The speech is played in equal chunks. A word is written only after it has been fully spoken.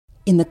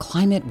In the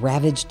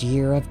climate-ravaged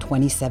year of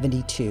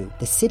 2072,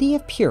 the city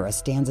of Pura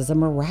stands as a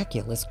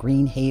miraculous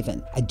green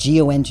haven, a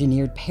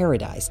geoengineered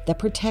paradise that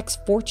protects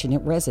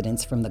fortunate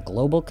residents from the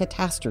global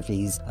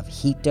catastrophes of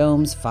heat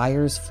domes,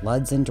 fires,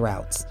 floods, and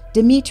droughts.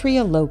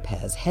 Demetria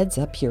Lopez heads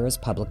up Pura's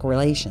public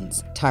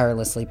relations,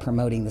 tirelessly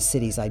promoting the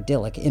city's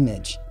idyllic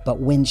image. But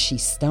when she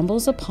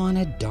stumbles upon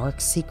a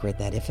dark secret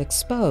that, if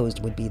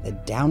exposed, would be the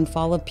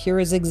downfall of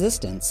Pura's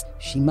existence,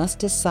 she must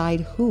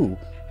decide who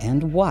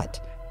and what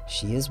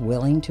she is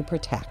willing to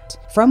protect.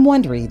 From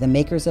Wondery, the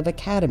makers of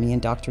Academy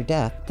and Dr.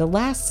 Death, The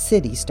Last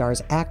City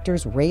stars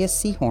actors Reyes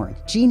Sehorn,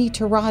 Jeannie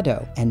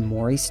Torrado, and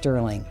Maury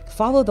Sterling.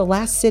 Follow The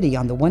Last City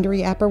on the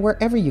Wondery app or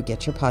wherever you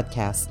get your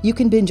podcasts. You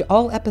can binge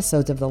all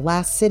episodes of The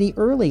Last City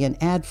early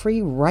and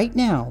ad-free right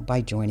now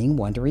by joining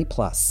Wondery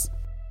Plus.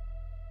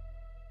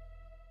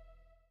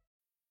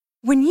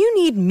 When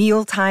you need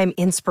mealtime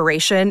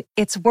inspiration,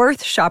 it's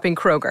worth shopping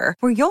Kroger,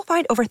 where you'll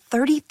find over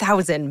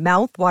 30,000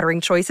 mouth-watering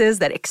choices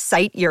that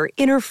excite your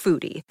inner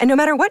foodie. And no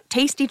matter what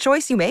tasty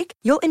choice you make,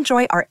 you'll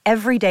enjoy our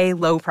everyday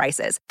low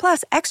prices,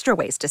 plus extra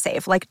ways to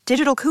save, like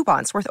digital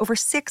coupons worth over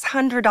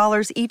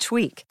 $600 each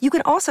week. You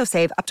can also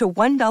save up to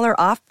 $1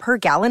 off per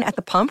gallon at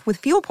the pump with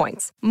fuel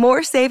points.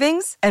 More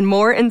savings and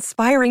more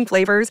inspiring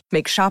flavors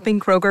make shopping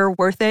Kroger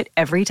worth it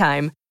every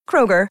time.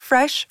 Kroger,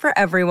 fresh for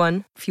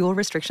everyone. Fuel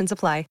restrictions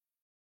apply.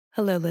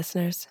 Hello,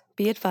 listeners.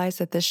 Be advised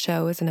that this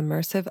show is an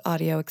immersive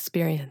audio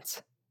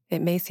experience. It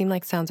may seem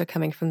like sounds are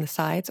coming from the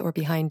sides or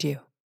behind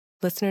you.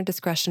 Listener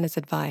discretion is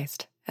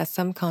advised, as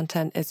some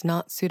content is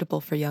not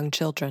suitable for young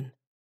children.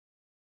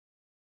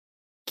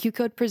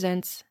 Q-Code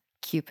presents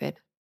Cupid,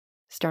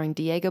 starring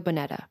Diego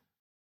Boneta.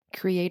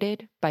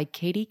 Created by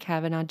Katie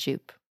Kavanaugh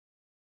Jupe.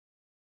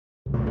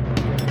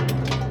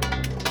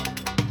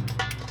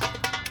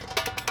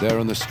 There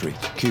on the street,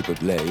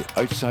 Cupid lay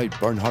outside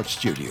Bernhardt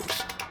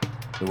Studios.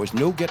 There was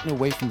no getting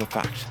away from the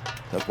fact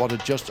that what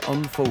had just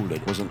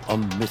unfolded was an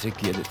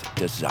unmitigated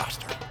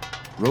disaster.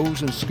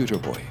 Rose and Scooter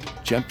Boy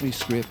gently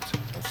scraped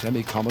a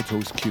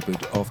semi-comatose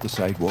Cupid off the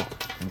sidewalk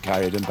and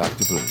carried him back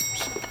to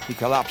Bloom's. He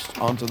collapsed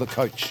onto the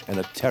couch in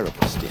a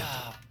terrible state.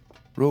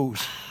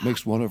 Rose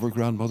mixed one of her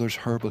grandmother's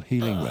herbal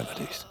healing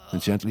remedies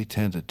and gently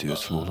tended to his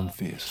swollen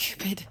face.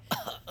 Cupid,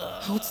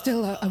 hold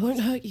still, I won't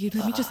hurt you,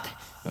 let me just...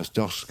 As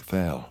dusk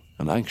fell,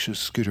 an anxious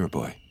Scooter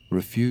Boy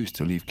refused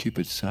to leave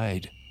Cupid's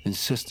side,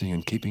 insisting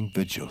on keeping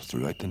vigil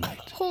throughout the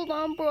night. Hold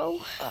on,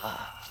 bro.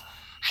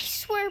 I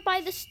swear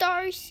by the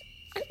stars,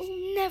 I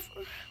will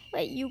never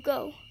let you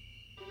go.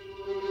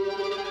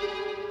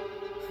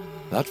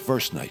 That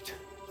first night,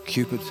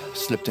 Cupid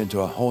slipped into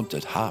a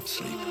haunted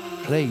half-sleep,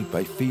 plagued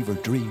by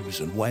fevered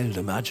dreams and wild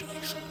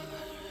imaginings.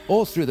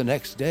 All through the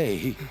next day,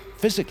 he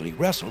physically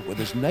wrestled with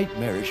his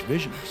nightmarish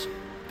visions,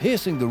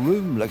 pacing the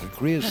room like a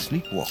crazed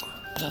sleepwalker,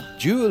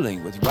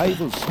 dueling with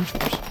rival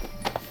suitors.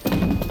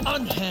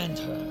 Unhand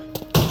her.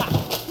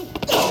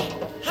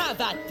 Have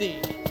at thee.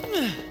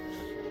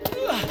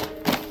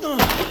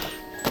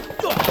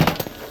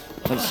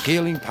 And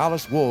scaling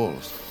palace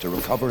walls to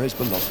recover his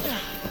beloved.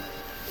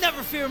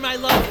 Never fear, my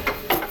love.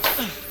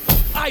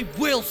 I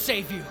will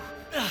save you.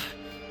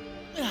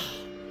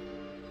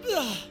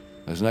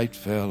 As night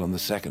fell on the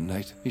second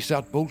night, he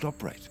sat bolt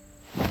upright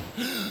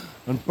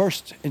and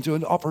burst into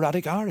an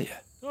operatic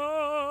aria.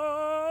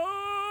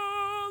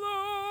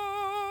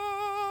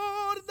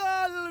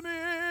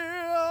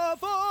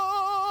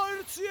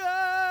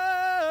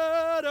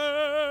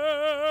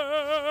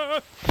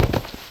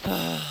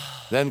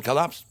 Then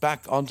collapsed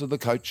back onto the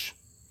couch,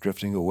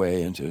 drifting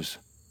away into his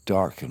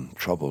dark and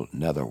troubled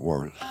nether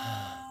world.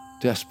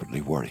 Desperately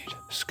worried,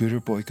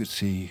 Scooter Boy could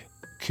see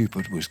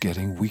Cupid was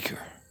getting weaker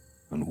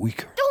and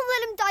weaker. Don't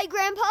let him die,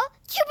 Grandpa.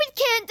 Cupid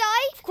can't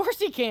die. Of course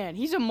he can.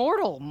 He's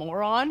immortal,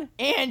 moron.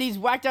 And he's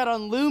whacked out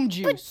on loom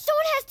juice. But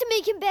someone has to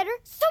make him better.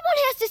 Someone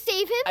has to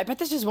save him. I bet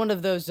this is one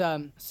of those,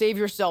 save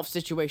yourself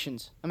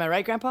situations. Am I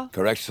right, Grandpa?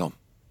 Correct, son.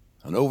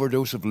 An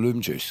overdose of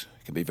loom juice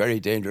can be very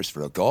dangerous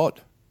for a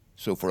god.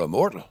 So for a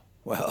mortal,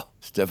 well,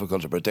 it's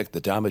difficult to predict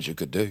the damage it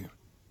could do.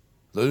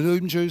 The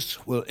loom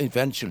juice will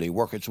eventually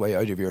work its way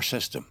out of your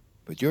system,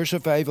 but your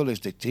survival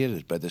is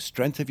dictated by the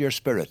strength of your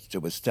spirit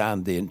to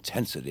withstand the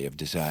intensity of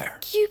desire.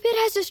 Cupid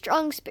has a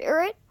strong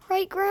spirit,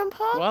 right,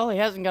 Grandpa? Well, he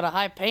hasn't got a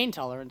high pain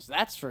tolerance,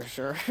 that's for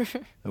sure.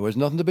 There was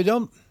nothing to be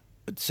done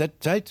but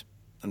sit tight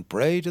and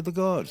pray to the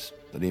gods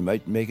that he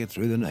might make it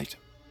through the night.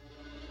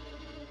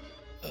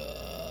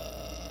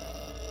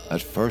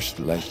 At first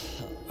light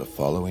the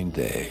following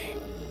day.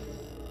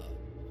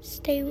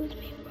 Stay with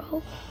me,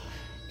 bro.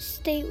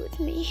 Stay with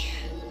me.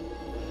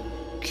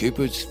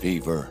 Cupid's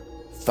fever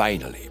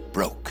finally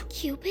broke.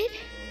 Cupid?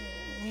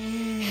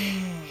 Yes!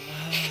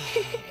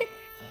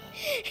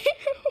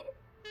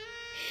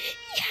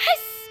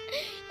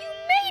 You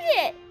made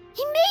it!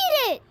 He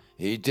made it!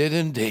 He did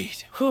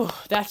indeed. Whew,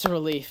 that's a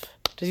relief.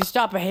 Does he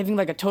stop behaving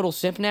like a total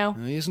simp now?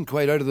 He isn't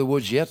quite out of the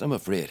woods yet, I'm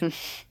afraid.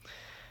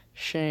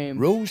 Shame.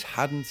 Rose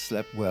hadn't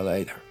slept well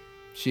either.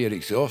 She had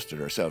exhausted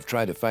herself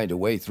trying to find a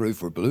way through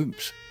for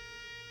Bloom's.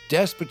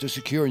 Desperate to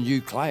secure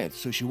new clients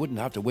so she wouldn't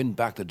have to win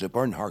back the De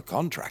Bernhardt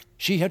contract,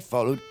 she had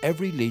followed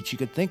every lead she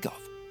could think of,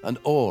 and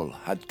all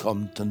had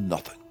come to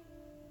nothing.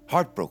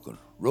 Heartbroken,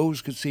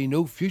 Rose could see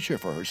no future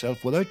for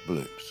herself without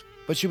Blooms,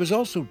 but she was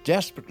also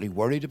desperately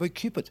worried about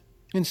Cupid.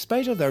 In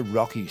spite of their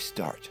rocky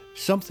start,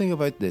 something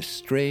about this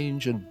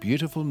strange and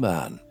beautiful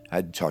man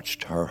had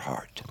touched her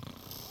heart.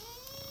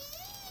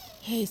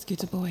 Hey,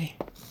 Scooter boy.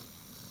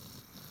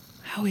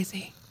 How is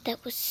he?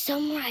 That was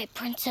some right,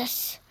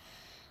 Princess.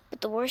 But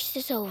the worst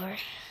is over.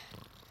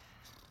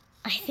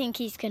 I think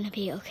he's gonna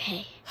be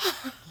okay.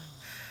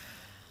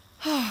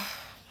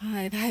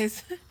 Hi,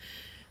 that's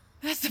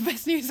the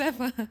best news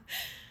ever.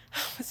 I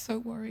was so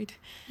worried.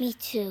 Me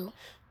too.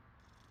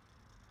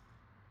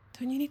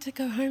 Don't you need to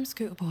go home,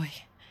 Scooter boy?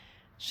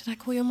 Should I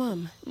call your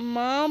mum?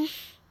 Mom?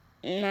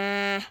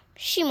 Nah,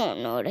 she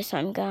won't notice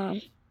I'm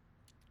gone.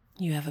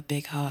 You have a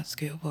big heart,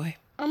 Scooter boy.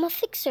 I'm a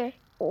fixer.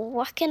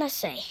 What can I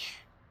say?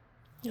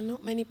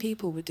 Not many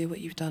people would do what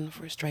you've done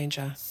for a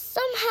stranger.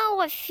 Somehow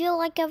I feel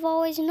like I've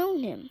always known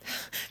him.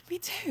 Me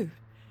too.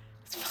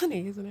 It's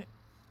funny, isn't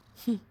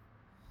it?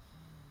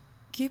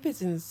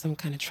 Cupid's in some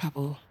kind of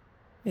trouble,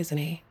 isn't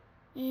he?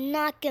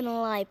 Not gonna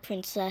lie,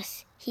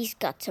 Princess. He's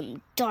got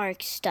some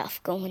dark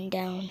stuff going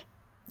down.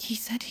 He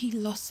said he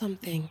lost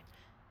something.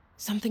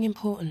 Something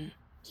important.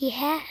 He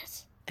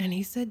has. And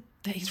he said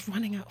that he's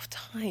running out of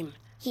time.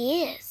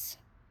 He is.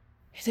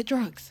 Is it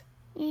drugs?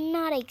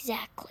 Not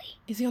exactly.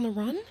 Is he on the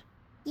run?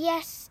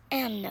 Yes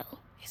and no.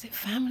 Is it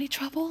family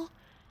trouble?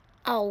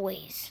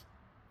 Always.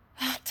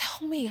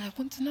 Tell me, I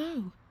want to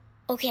know.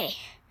 Okay,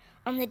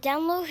 on the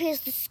down low, here's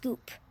the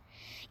scoop.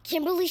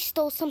 Kimberly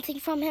stole something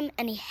from him,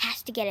 and he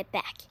has to get it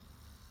back.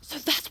 So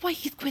that's why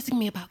he's quizzing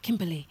me about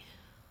Kimberly.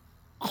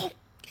 Oh,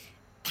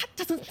 that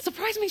doesn't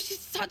surprise me. She's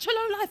such a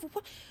lowlife.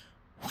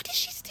 What did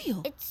she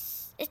steal?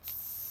 It's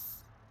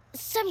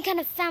some kind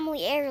of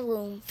family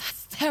heirloom.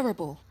 That's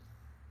terrible.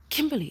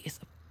 Kimberly is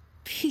a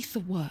piece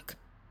of work.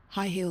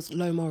 High heels,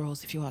 low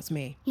morals, if you ask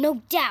me.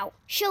 No doubt.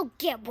 She'll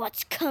get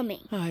what's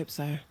coming. I hope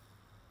so.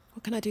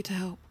 What can I do to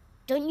help?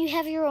 Don't you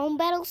have your own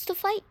battles to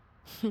fight?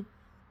 I've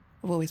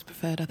always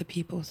preferred other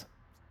people's.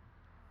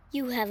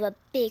 You have a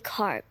big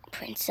heart,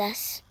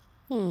 Princess.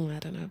 I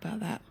don't know about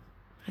that.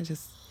 It's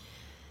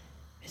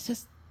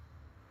just...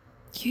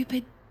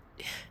 Cupid...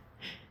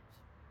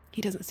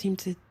 He doesn't seem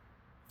to,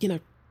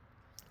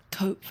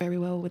 cope very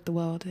well with the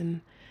world,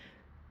 and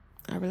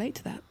I relate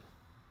to that.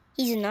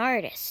 He's an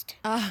artist.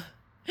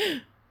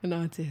 An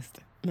artist.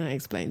 That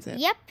explains it.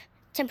 Yep.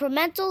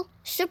 Temperamental,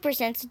 super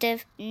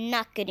sensitive,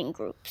 not good in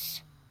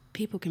groups.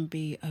 People can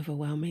be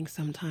overwhelming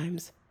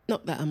sometimes.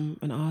 Not that I'm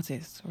an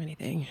artist or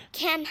anything.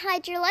 Can't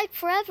hide your light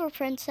forever,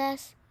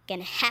 Princess.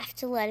 Gonna have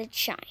to let it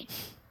shine.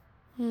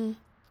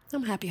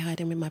 I'm happy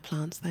hiding with my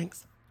plants,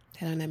 thanks.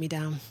 They don't let me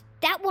down.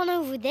 That one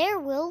over there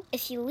will,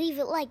 if you leave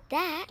it like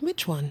that.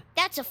 Which one?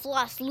 That's a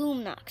Floss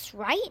Luminox,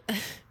 right?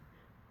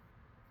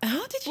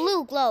 How did you...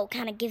 Blue glow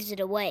kind of gives it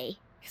away.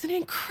 Isn't it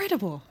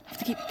incredible? I have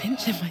to keep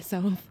pinching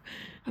myself.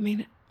 I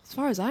mean, as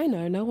far as I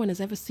know, no one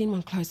has ever seen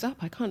one close up.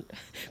 I can't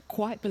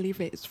quite believe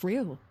it's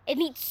real. It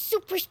meets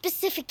super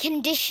specific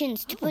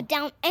conditions to put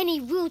down any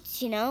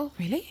roots,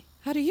 Really?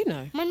 How do you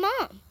know? My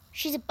mom.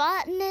 She's a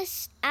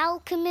botanist,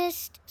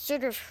 alchemist,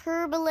 sort of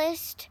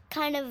herbalist,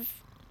 kind of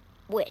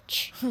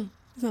witch.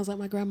 Sounds like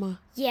my grandma.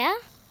 Yeah?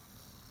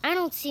 I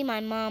don't see my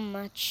mom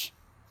much.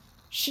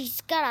 She's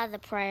got other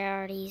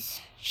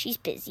priorities. She's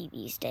busy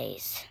these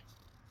days.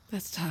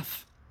 That's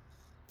tough.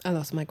 I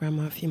lost my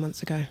grandma a few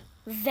months ago.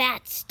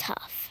 That's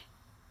tough.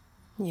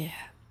 Yeah,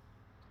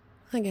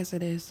 I guess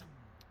it is.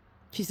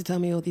 She used to tell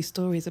me all these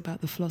stories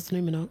about the Floss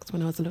Luminox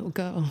when I was a little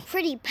girl.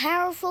 Pretty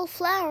powerful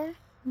flower.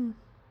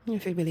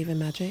 If you believe in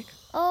magic.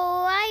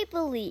 Oh, I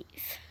believe.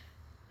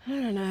 I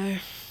don't know.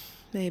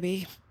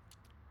 Maybe.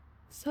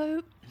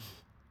 So,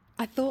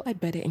 I thought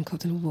I'd bed it in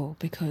cotton wool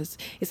because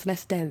it's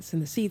less dense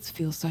and the seeds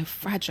feel so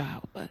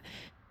fragile, but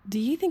do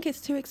you think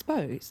it's too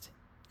exposed?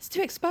 It's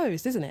too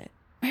exposed, isn't it?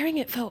 Wearing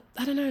it felt,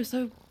 I don't know,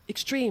 so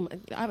extreme.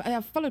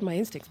 I've followed my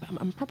instincts, but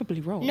I'm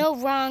probably wrong. No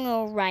wrong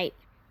or right.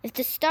 If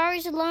the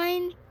stars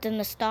align, then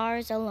the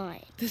stars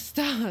align. The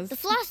stars? The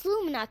Floss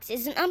Luminox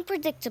is an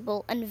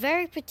unpredictable and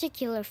very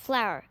particular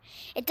flower.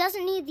 It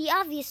doesn't need the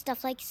obvious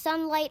stuff like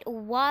sunlight or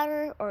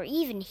water or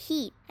even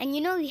heat. And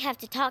you have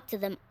to talk to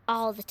them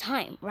all the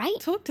time, right?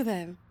 Talk to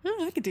them?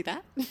 Oh, I could do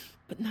that.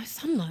 But no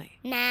sunlight.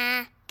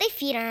 Nah, they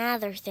feed on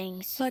other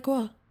things. Like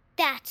what?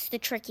 That's the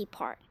tricky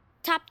part.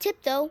 Top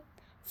tip, though.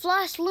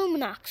 Floss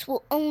Luminox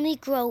will only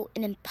grow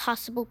in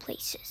impossible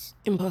places.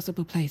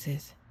 Impossible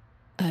places?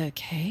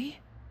 Okay.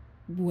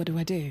 What do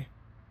I do?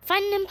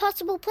 Find an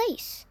impossible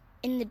place.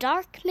 In the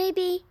dark,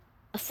 maybe?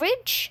 A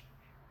fridge?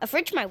 A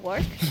fridge might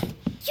work.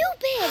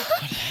 Cupid!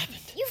 What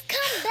happened? You've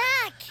come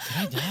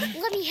back! Did I die?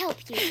 Let me help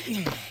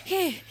you.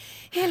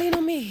 Here, lean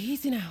on me.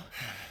 Easy now.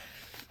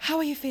 How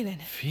are you feeling?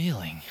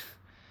 Feeling?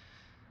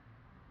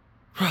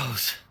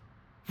 Rose,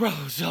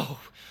 oh,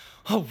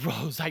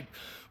 Rose,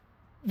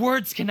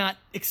 words cannot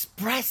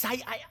express.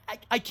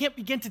 I can't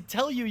begin to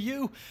tell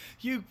you.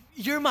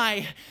 You're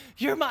my.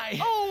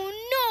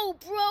 Oh No,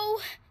 bro.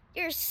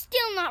 You're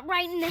still not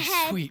right in the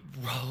head. Sweet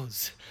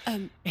Rose.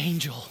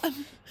 Angel.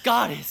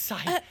 Goddess,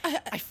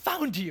 I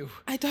found you.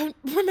 I don't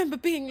remember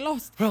being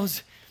lost.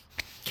 Rose,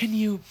 can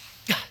you...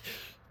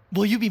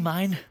 Will you be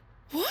mine?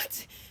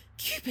 What?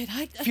 Cupid,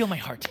 Feel my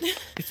heart.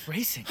 It's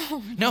racing.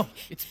 No,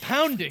 it's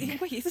pounding.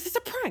 Wait, is this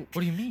a prank?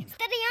 What do you mean?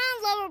 Steady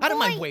on, lover boy. Out of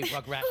my way,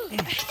 Rugrat.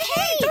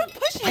 Hey, don't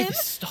push By him. the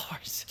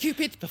stars.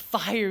 Cupid. The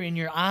fire in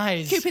your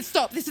eyes. Cupid,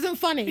 stop. This isn't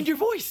funny. And your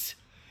voice.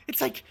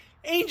 It's like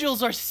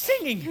angels are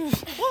singing.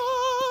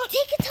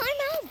 Take a time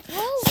out,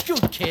 bro.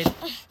 Good kid.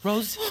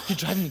 Rose, you're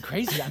driving me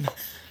crazy. I'm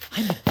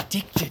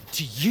addicted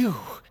to you.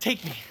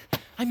 Take me.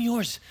 I'm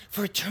yours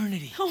for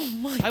eternity. Oh,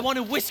 my. I want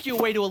to whisk you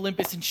away to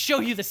Olympus and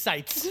show you the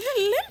sights.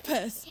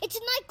 Olympus? It's a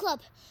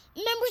nightclub.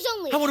 Members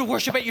only. I want to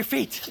worship at your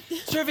feet.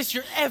 Service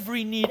your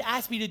every need.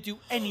 Ask me to do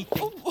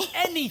anything.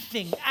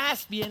 Anything.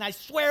 Ask me, and I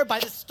swear by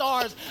the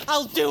stars,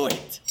 I'll do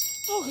it.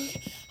 Oh,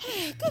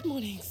 good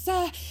morning,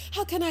 sir.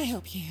 How can I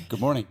help you? Good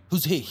morning.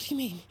 Who's he? What do you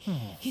mean?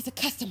 He's a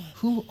customer.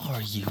 Who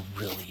are you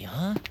really,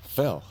 huh?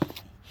 Phil.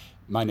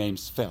 My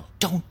name's Phil.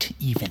 Don't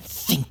even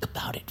think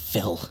about it,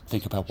 Phil.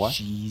 Think about what?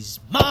 She's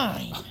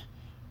mine.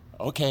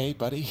 Okay,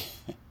 buddy.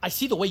 I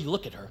see the way you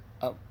look at her.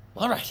 Oh.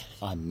 All right.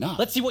 I'm not.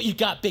 Let's see what you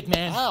got, big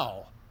man.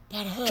 Ow.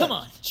 That hurt. Come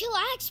on.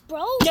 Chillax,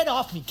 bro. Get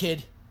off me,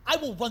 kid. I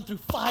will run through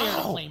fire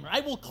to claim her. I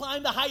will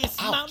climb the highest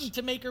mountain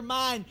to make her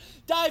mine.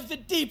 Dive the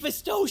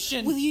deepest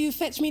ocean. Will you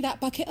fetch me that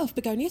bucket of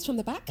begonias from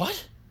the back?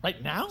 What?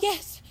 Right now?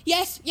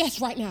 Yes,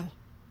 right now.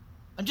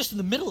 I'm just in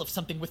the middle of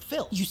something with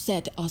Phil. You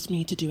said ask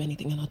me to do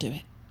anything and I'll do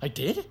it. I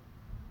did?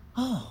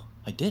 Oh,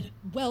 I did.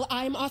 Well,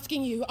 I'm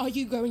asking you, are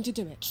you going to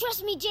do it?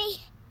 Trust me, Jay.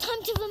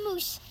 Time to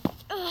vamoose.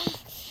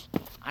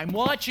 I'm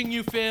watching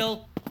you,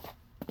 Phil.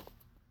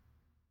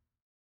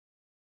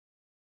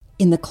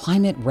 In the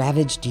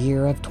climate-ravaged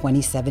year of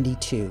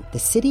 2072, the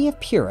city of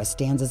Pura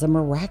stands as a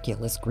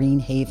miraculous green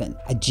haven,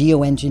 a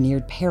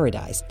geoengineered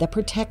paradise that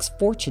protects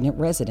fortunate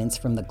residents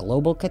from the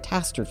global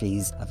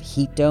catastrophes of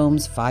heat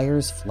domes,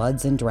 fires,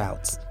 floods, and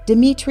droughts.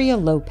 Demetria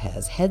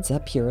Lopez heads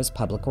up Pura's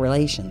public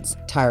relations,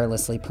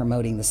 tirelessly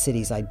promoting the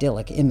city's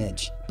idyllic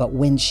image. But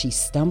when she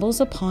stumbles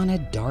upon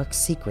a dark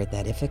secret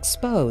that, if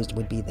exposed,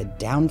 would be the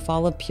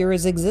downfall of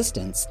Pura's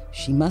existence,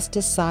 she must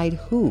decide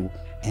who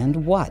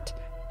and what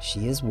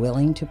she is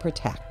willing to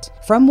protect.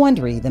 From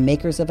Wondery, the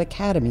makers of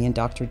Academy and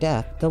Dr.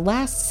 Death, The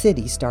Last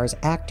City stars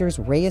actors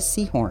Reyes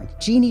Sehorn,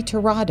 Jeannie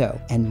Torrado,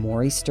 and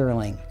Maury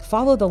Sterling.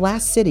 Follow The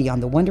Last City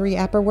on the Wondery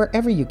app or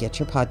wherever you get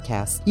your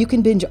podcasts. You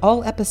can binge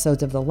all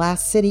episodes of The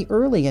Last City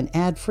early and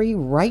ad-free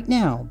right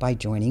now by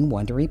joining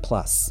Wondery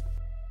Plus.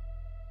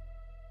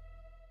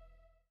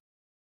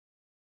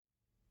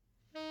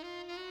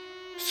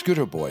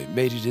 Scooter Boy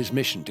made it his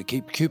mission to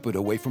keep Cupid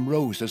away from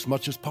Rose as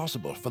much as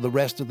possible for the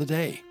rest of the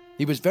day.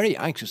 He was very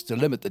anxious to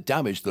limit the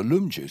damage the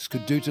loom juice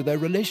could do to their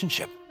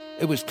relationship.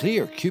 It was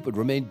clear Cupid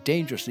remained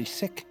dangerously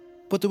sick,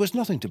 but there was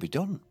nothing to be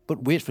done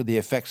but wait for the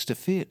effects to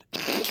fade.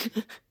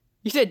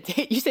 You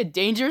said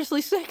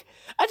dangerously sick?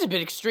 That's a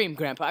bit extreme,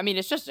 Grandpa. I mean,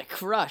 it's just a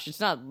crush.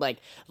 It's not, like,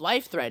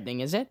 life-threatening,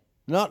 is it?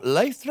 Not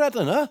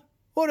life-threatening, huh?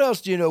 What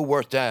else do you know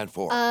worth dying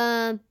for?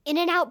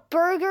 In-N-Out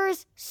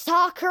Burgers,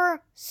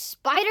 soccer,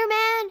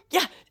 Spider-Man?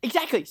 Yeah,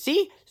 exactly.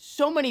 See?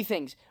 So many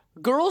things.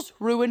 Girls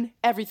ruin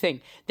everything.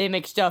 They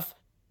make stuff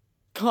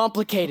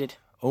complicated.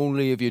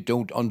 Only if you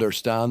don't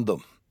understand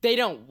them. They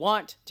don't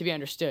want to be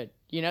understood.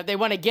 You know, they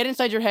want to get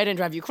inside your head and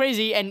drive you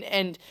crazy, and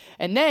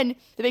then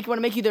they want to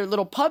make you their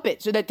little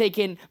puppet so that they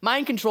can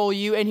mind control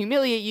you and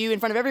humiliate you in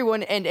front of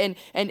everyone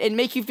and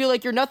make you feel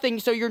like you're nothing,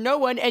 so you're no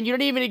one and you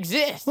don't even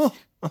exist.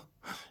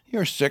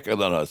 You're sicker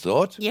than I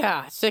thought.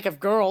 Yeah, sick of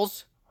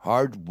girls.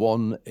 Hard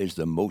won is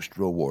the most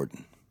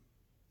rewarding.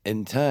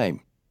 In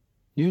time,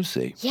 you'll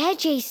see. Yeah,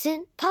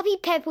 Jason. Puppy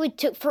Pepwood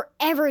took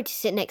forever to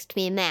sit next to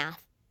me in math.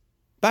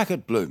 Back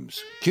at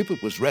Bloom's,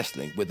 Cupid was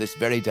wrestling with this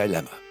very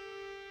dilemma.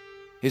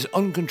 His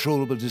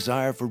uncontrollable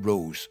desire for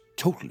Rose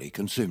totally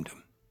consumed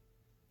him.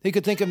 He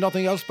could think of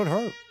nothing else but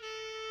her.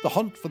 The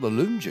hunt for the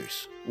loom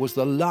juice was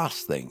the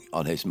last thing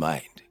on his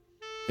mind.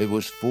 It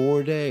was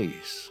 4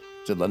 days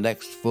to the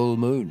next full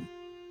moon,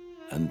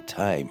 and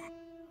time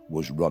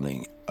was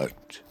running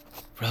out.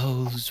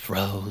 Rose,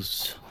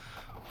 Rose,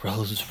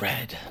 Rose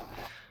red.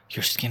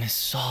 Your skin is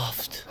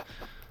soft.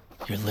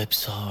 Your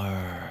lips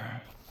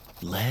are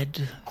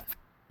lead.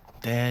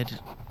 Dead.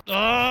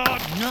 Oh,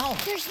 no!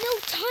 There's no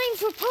time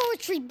for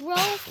poetry, bro.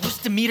 What's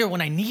the meter when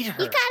I need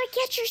her? You gotta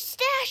get your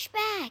stash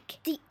back.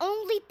 The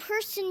only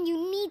person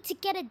you need to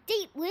get a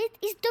date with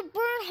is the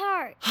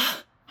Bernhardt.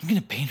 I'm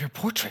gonna paint her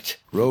portrait.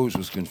 Rose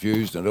was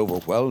confused and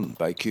overwhelmed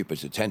by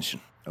Cupid's attention,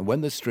 and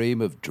when the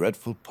stream of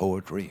dreadful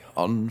poetry,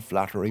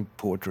 unflattering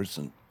portraits,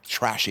 and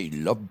trashy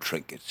love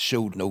trinkets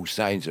showed no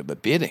signs of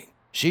abating,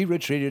 she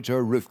retreated to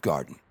her roof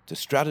garden to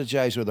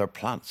strategize with her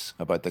plants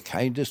about the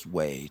kindest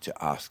way to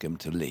ask him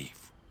to leave.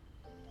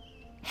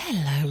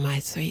 Hello, my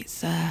sweet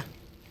sir.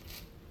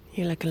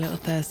 You look a little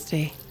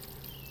thirsty.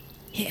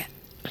 Here,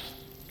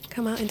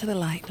 come out into the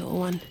light, little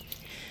one.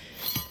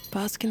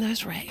 Bask in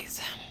those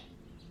rays.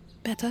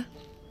 Better?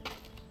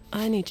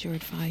 I need your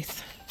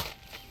advice.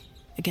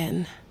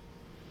 again.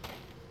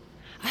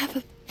 I have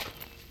a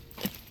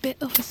bit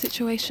of a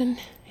situation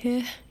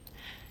here.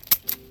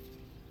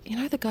 You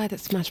know the guy that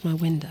smashed my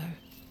window?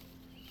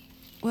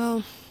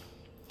 Well,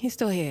 he's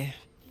still here.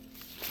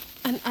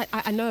 And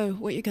I know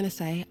what you're going to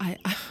say.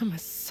 I'm a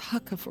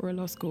sucker for a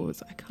lost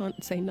cause. I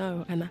can't say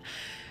no. And I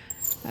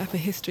have a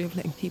history of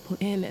letting people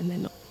in and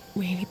then not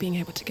really being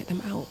able to get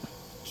them out.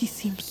 He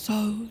seemed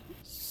so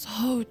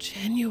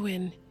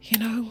genuine, you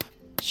know?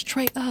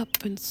 Straight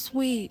up and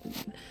sweet.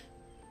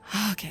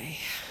 Okay,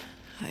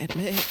 I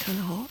admit it, kind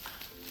of hot.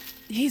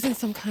 He's in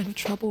some kind of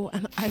trouble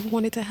and I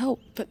wanted to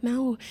help, but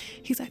now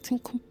he's acting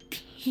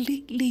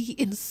completely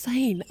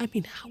insane. I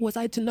mean, how was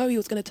I to know he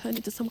was going to turn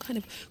into some kind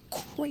of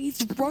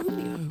crazy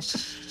Romeo?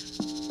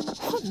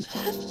 What on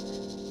earth?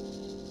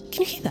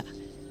 Can you hear that?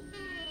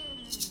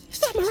 Is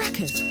that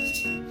maracas?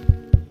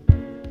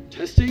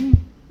 Testing.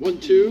 1,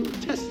 2,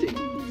 testing.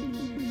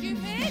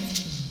 Cupid?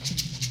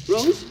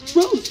 Rose,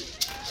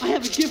 I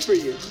have a gift for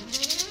you.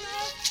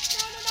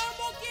 No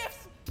more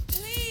gifts,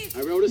 please.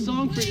 I wrote a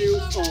song for you, a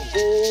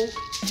whole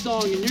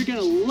song, and you're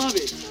gonna love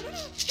it.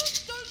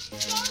 Don't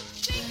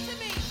speak to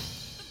me,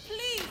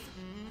 please.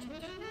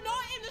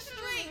 Not in the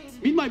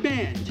street. Meet my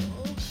band.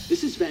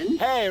 This is Sven.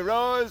 Hey,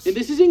 Rose. And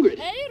this is Ingrid.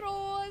 Hey,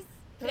 Rose.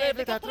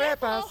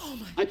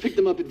 I picked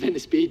them up at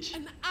Venice Beach.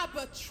 An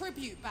ABBA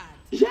tribute band.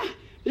 Yeah,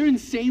 they're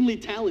insanely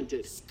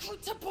talented.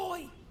 Scooter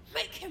boy,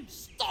 make him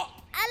stop.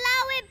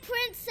 Allow it,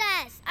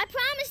 princess. I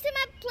promised him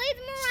I'd play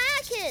the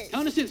maracas.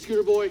 Count us in,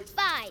 Scooter boy.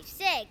 5,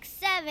 6,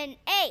 7,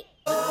 8.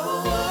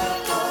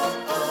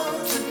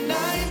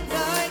 Tonight,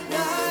 night,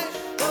 night.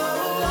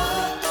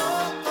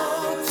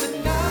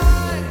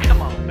 Tonight.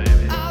 Come on,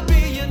 baby. I'll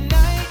be your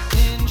knight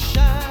in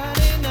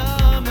shining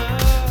armor.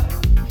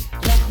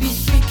 Let me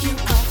shake you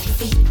off your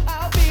feet.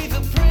 I'll be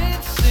the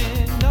prince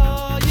in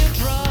all your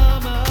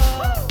drama.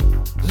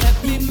 Let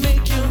me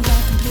make your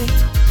life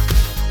complete.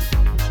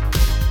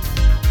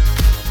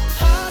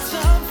 Hearts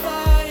on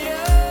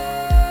fire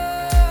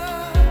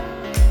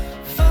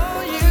for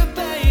you,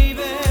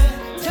 baby.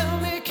 Tell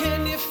me,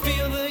 can you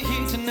feel the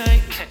heat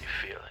tonight? Can you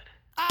feel it?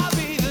 I'll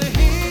be the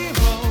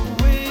hero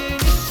in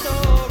your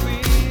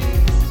story.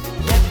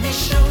 Let me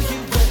show you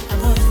what I'm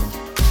worth.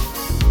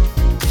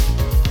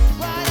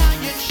 Ride on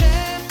your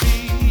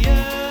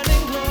champion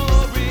in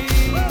glory.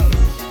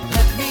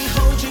 Let me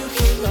hold you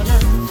here on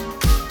earth.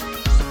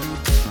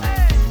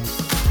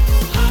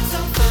 Hearts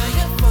on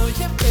fire for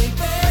you,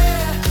 baby.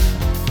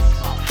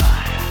 On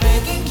fire.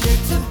 Begging you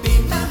to be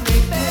my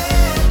baby.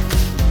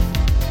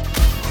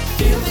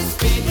 Feel this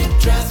beat, it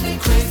drives me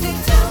crazy.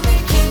 Tell me,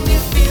 can you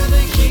feel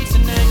the heat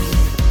tonight?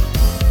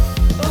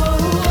 Oh,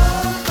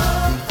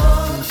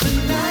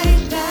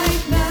 tonight,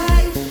 night,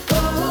 night.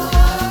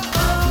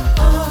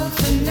 Oh,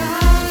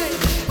 tonight.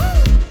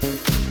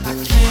 I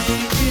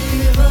can't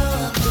give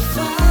up the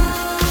fight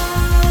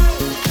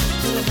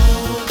to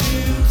hold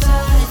you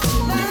tight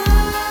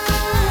tonight.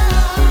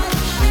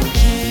 I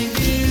can't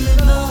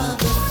give up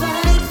the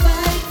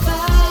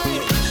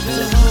fight to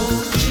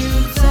hold you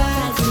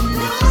tight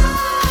tonight.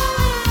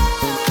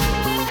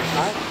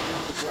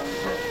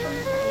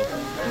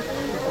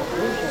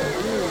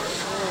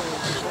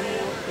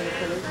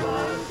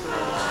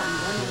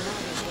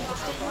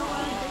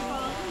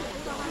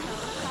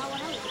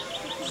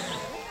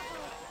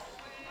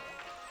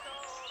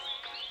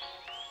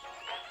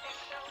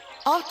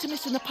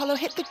 Artemis and Apollo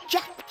hit the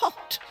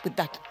jackpot with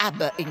that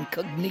ABBA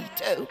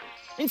incognito.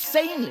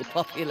 Insanely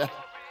popular.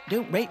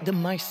 Don't rate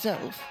them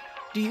myself.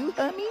 Do you,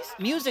 Hermes?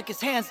 Music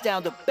is hands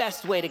down the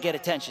best way to get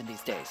attention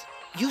these days.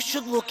 You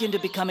should look into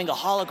becoming a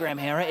hologram,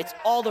 Hera. It's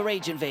all the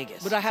rage in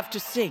Vegas. But I have to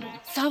sing.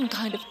 Some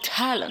kind of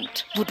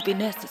talent would be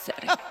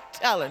necessary.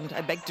 Talent,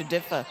 I beg to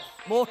differ.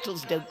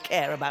 Mortals don't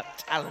care about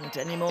talent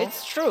anymore.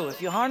 It's true.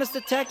 If you harness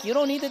the tech, you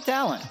don't need the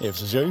talent. If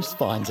Zeus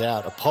finds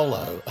out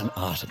Apollo and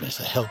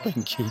Artemis are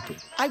helping Cupid.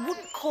 I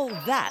wouldn't call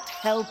that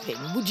helping,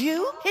 would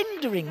you?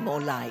 Hindering,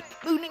 more like.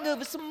 Mooning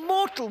over some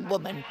mortal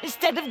woman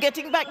instead of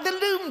getting back the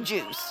loom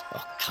juice.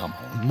 Oh, come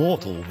on.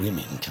 Mortal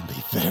women can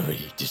be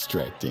very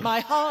distracting. My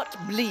heart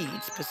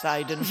bleeds,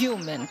 Poseidon. You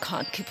men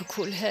can't keep a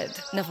cool head.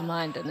 Never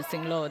mind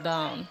anything lower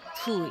down.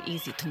 Too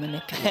easy to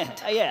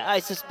manipulate. Yeah, I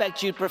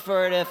suspect you'd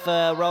prefer it if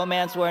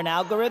romance were an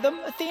algorithm,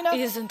 Athena?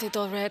 Isn't it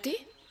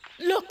already?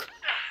 Look!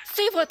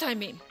 See what I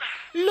mean?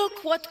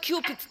 Look what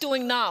Cupid's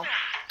doing now.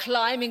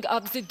 Climbing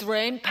up the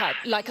drain pipe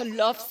like a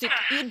lovesick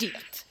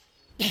idiot.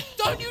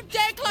 Don't you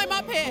dare climb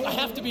up here! I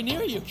have to be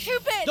near you.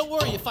 Cupid! Don't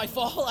worry, if I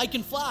fall, I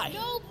can fly.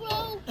 No,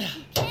 bro. You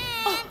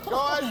can't. Go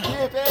on,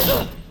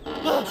 Cupid.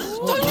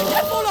 Don't you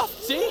dare fall off!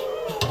 See?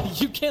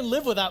 You can't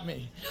live without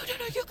me. No,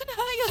 you're gonna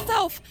hurt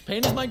yourself.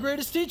 Pain is my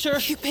greatest teacher.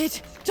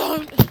 Cupid,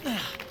 don't.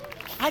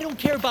 I don't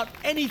care about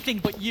anything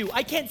but you.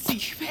 I can't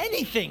see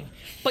anything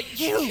but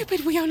you.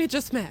 Cupid, we only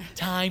just met.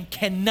 Time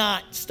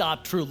cannot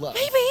stop true love.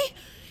 Maybe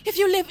if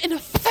you live in a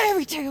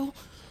fairy tale.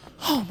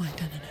 Oh my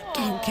God, no.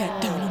 Don't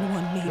get down on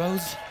one knee.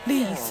 Rose,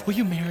 please. Will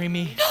you marry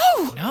me?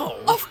 No! No.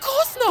 Of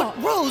course not.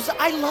 But Rose,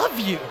 I love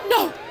you.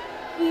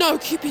 No,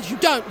 Cupid, you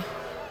don't.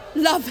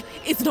 Love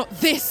is not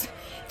this.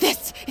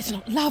 This is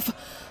not love.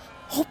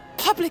 All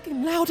public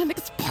and loud and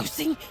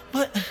exposing.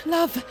 But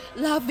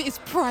Love is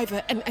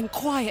private and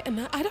quiet,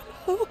 and I don't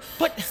know.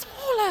 But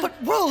smaller. But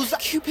Rose,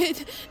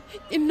 Cupid,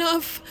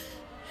 enough.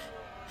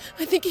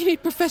 I think you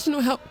need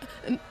professional help,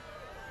 and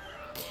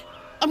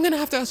I'm gonna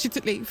have to ask you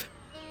to leave.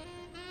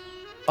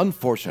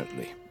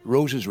 Unfortunately,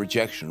 Rose's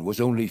rejection was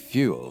only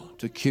fuel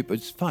to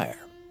Cupid's fire.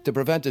 To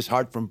prevent his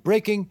heart from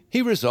breaking,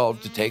 he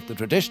resolved to take the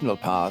traditional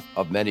path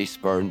of many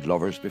spurned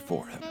lovers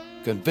before him,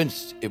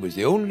 convinced it was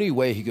the only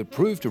way he could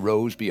prove to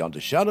Rose beyond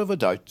a shadow of a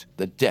doubt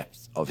the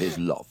depth of his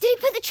love. Did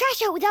he put the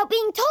trash out without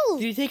being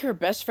told? Did he take her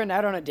best friend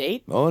out on a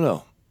date? Oh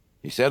no.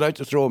 He set out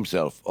to throw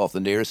himself off the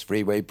nearest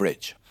freeway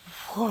bridge.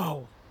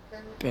 Whoa.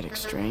 Bit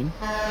extreme.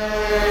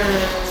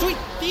 Sweet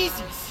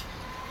Theses!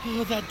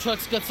 Oh, that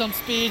truck's got some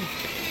speed.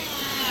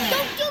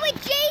 Don't do it,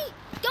 G!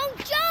 Don't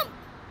jump!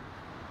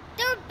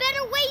 There are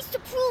better ways to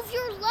prove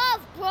your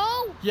love,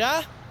 bro.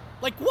 Yeah?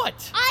 Like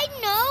what? I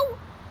know!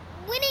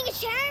 Winning a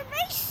chariot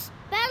race?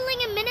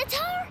 Battling a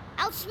minotaur?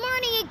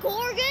 Outsmarting a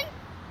gorgon?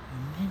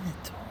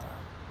 Minotaur.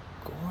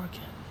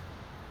 Gorgon.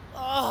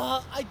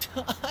 Oh,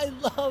 I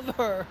love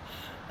her.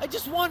 I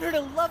just want her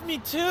to love me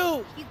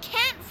too. You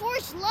can't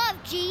force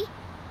love, G.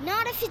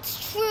 Not if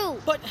it's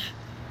true. But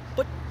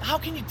how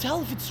can you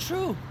tell if it's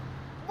true?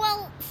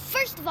 Well,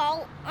 first of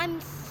all, I'm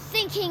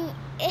thinking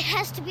it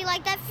has to be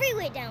like that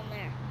freeway down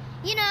there.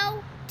 You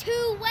know,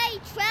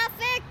 two-way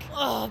traffic.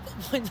 Oh, but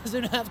why does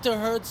it have to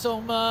hurt so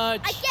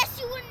much? I guess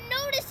you wouldn't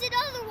notice it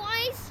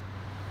otherwise.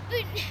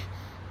 But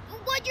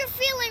what you're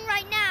feeling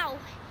right now,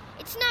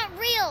 it's not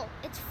real.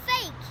 It's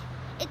fake.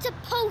 It's a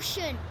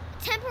potion.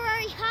 A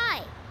temporary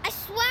high. I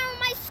swear on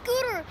my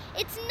scooter,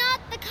 it's not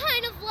the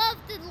kind of love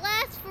that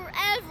lasts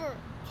forever.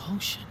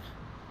 Potion?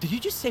 Did you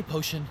just say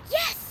potion?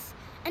 Yes!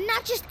 And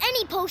not just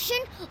any potion,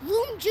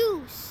 Loom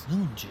Juice.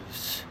 Loom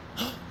juice.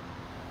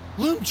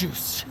 Loom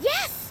juice!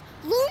 Yes!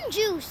 Loom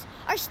Juice!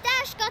 Our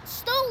stash got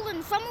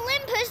stolen from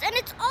Olympus, and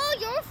it's all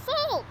your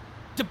fault!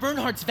 To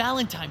Bernhardt's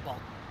Valentine ball.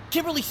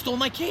 Kimberly stole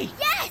my key.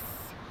 Yes!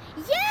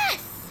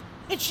 Yes!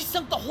 And she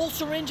sunk the whole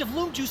syringe of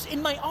Loom Juice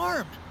in my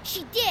arm.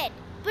 She did,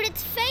 but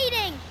it's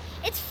fading!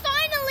 It's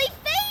finally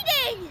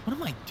fading! What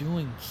am I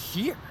doing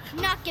here?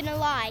 Not gonna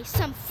lie,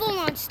 some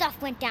full-on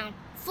stuff went down.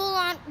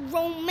 Full-on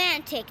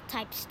romantic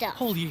type stuff.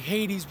 Holy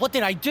Hades, what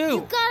did I do?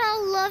 You got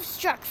all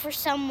love-struck for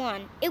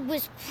someone. It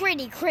was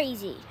pretty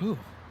crazy. Who?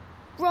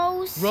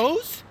 Rose.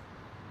 Rose?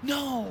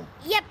 No.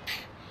 Yep.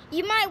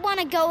 You might want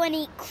to go and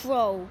eat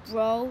crow,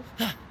 bro.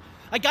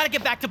 I gotta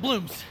get back to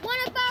Bloom's.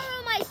 Wanna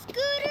borrow my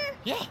scooter?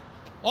 Yeah,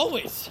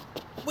 always.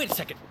 Wait a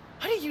second.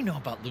 How do you know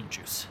about Loom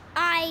Juice?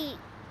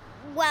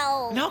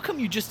 Well... And how come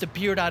you just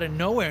appeared out of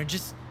nowhere and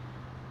just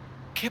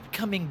kept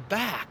coming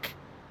back?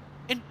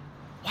 And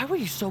why were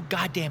you so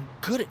goddamn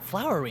good at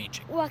flower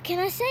arranging? What can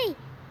I say?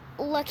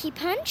 Lucky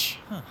punch?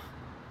 Huh.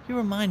 You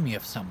remind me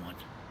of someone.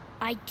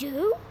 I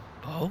do?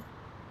 Bo?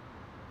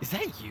 Is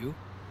that you?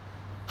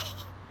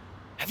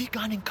 Have you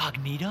gone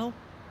incognito?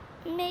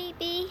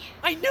 Maybe.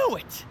 I knew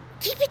it!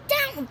 Keep it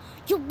down!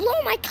 You'll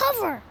blow my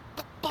cover!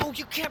 But Bo,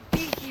 you can't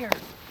be here.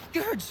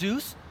 You heard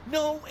Zeus.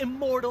 No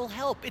immortal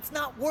help. It's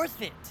not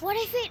worth it. What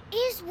if it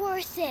is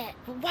worth it?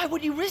 Why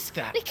would you risk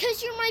that?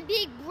 Because you're my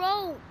big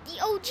bro.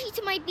 The OG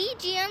to my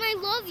BG, and I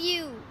love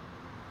you.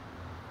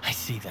 I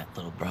see that,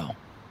 little bro.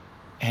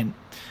 And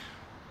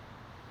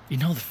you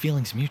know the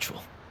feeling's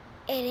mutual.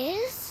 It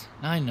is?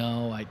 I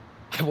know. I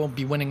won't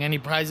be winning any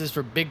prizes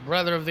for Big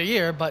Brother of the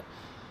Year, but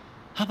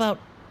how about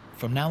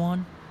from now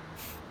on,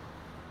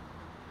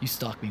 you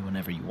stalk me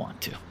whenever you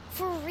want to.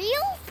 For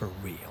real? For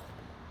real.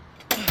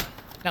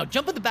 Now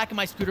jump in the back of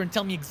my scooter and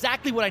tell me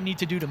exactly what I need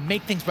to do to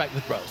make things right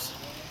with Rose.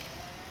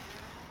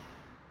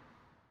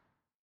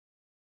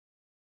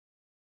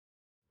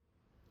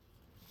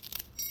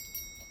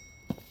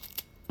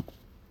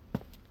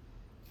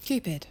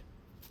 Cupid.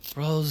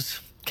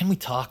 Rose, can we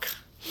talk?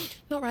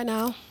 Not right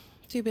now.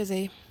 Too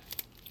busy.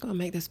 Gotta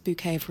make this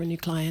bouquet for a new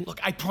client.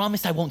 Look, I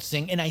promise I won't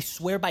sing, and I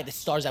swear by the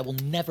stars I will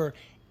never,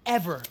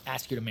 ever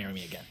ask you to marry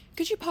me again.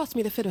 Could you pass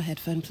me the fiddle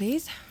headphone,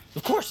 please?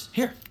 Of course.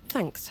 Here.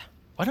 Thanks.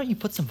 Why don't you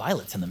put some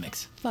violets in the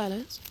mix?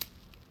 Violets?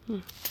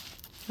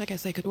 I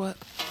guess they could work.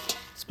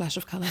 Splash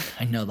of color.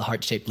 I know the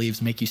heart-shaped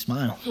leaves make you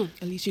smile.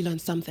 At least you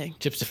learned something.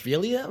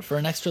 Gypsophilia for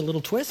an extra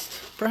little twist,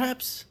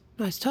 perhaps?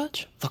 Nice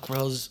touch. Look,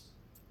 Rose,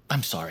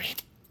 I'm sorry.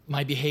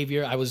 My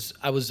behavior, I was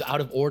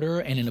out of order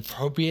and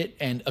inappropriate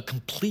and a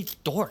complete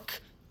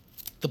dork.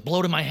 The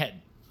blow to my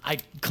head. I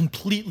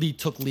completely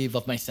took leave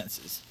of my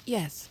senses.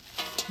 Yes,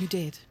 you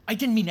did. I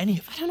didn't mean any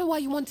of it. I don't know why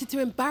you wanted to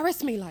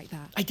embarrass me like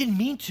that. I didn't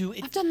mean to.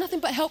 I've done nothing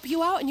but help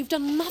you out, and you've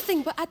done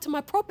nothing but add to my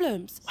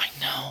problems. I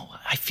know.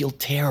 I feel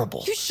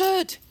terrible. You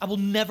should. I will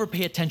never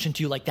pay attention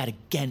to you like that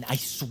again, I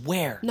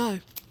swear. No.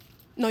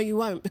 No, you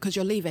won't, because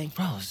you're leaving.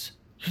 Rose,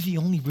 you're the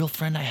only real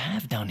friend I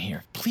have down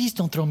here. Please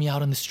don't throw me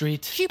out on the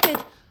street.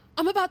 Cupid,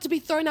 I'm about to be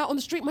thrown out on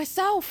the street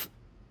myself.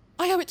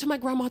 I owe it to my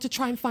grandma to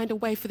try and find a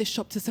way for this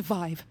shop to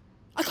survive.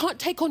 I can't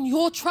take on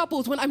your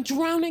troubles when I'm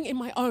drowning in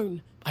my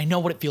own. I know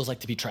what it feels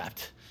like to be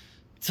trapped.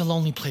 It's a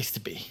lonely place to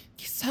be.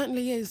 It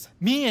certainly is.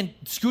 Me and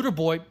Scooter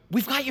Boy,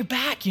 we've got your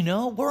back, you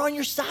know? We're on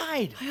your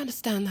side. I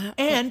understand that.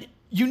 And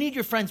you need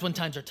your friends when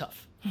times are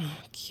tough.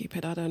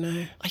 Cupid, I don't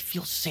know. I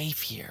feel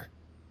safe here.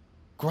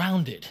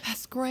 Grounded.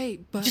 That's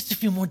great, but... Just a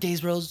few more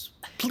days, Rose.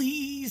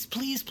 Please,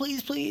 please,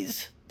 please,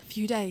 please. A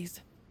few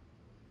days.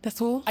 That's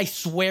all? I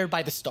swear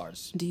by the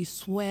stars. Do you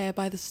swear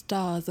by the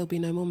stars there'll be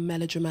no more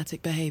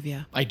melodramatic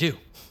behavior? I do.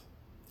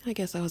 I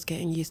guess I was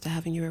getting used to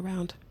having you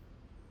around.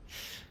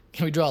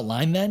 Can we draw a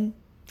line then?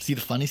 See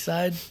the funny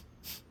side?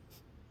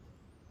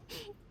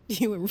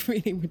 You were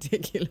really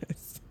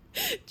ridiculous.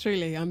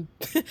 Truly, I'm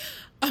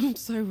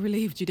so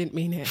relieved you didn't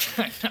mean it.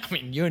 I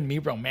mean, you and me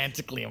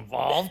romantically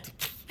involved?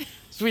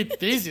 Sweet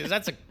Theseus,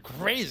 that's a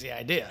crazy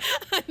idea.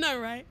 I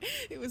know, right?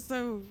 It was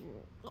so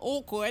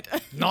awkward.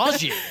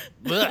 Nauseating.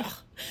 Ugh.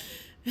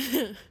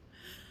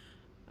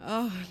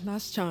 Oh,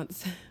 last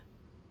chance.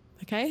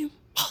 Okay?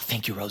 Oh,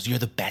 thank you, Rose. You're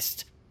the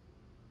best.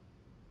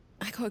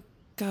 I gotta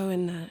go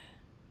and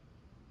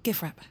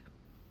gift wrap.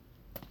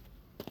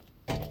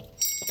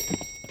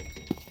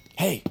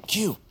 Hey,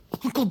 Q.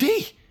 Uncle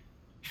D!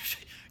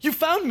 You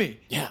found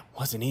me! Yeah,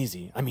 wasn't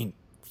easy. I mean,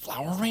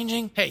 flower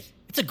arranging? Hey,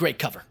 it's a great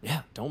cover.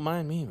 Yeah, don't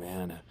mind me,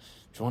 man.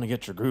 If you want to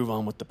get your groove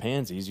on with the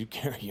pansies, you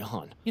carry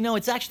on. You know,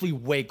 it's actually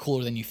way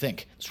cooler than you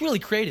think. It's really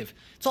creative.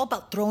 It's all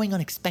about throwing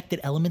unexpected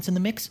elements in the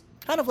mix.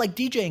 Kind of like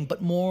DJing,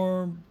 but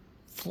more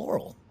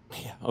floral.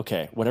 Yeah,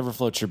 okay, whatever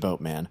floats your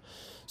boat, man.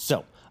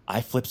 So,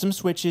 I flipped some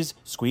switches,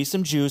 squeezed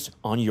some juice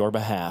on your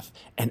behalf,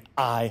 and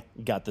I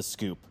got the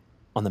scoop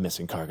on the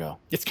missing cargo.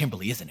 It's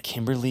Kimberly, isn't it?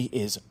 Kimberly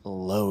is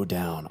low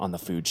down on the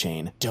food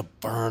chain. De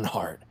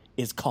Bernhardt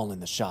is calling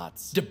the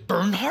shots. De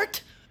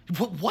Bernhardt?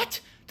 What?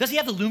 Does he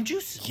have the loom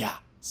juice? Yeah,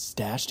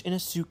 stashed in a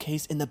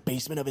suitcase in the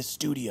basement of his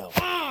studio.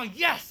 Oh,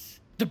 yes!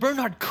 De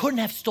Bernhardt couldn't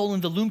have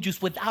stolen the loom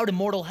juice without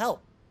immortal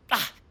help.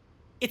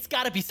 It's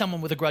gotta be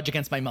someone with a grudge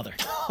against my mother.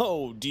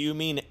 Oh, do you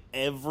mean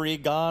every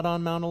god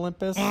on Mount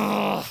Olympus?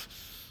 Ugh,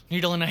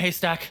 needle in a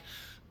haystack.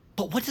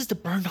 But what does De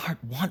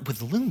Bernhardt want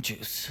with loom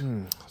juice?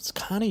 It's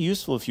kind of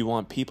useful if you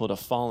want people to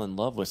fall in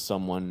love with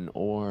someone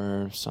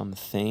or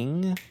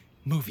something.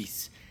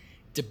 Movies.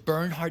 De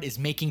Bernhardt is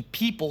making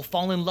people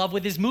fall in love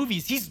with his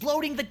movies. He's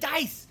loading the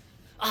dice.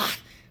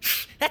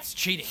 That's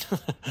cheating.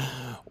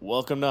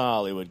 Welcome to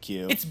Hollywood,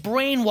 Q. It's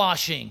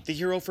brainwashing. The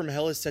Hero from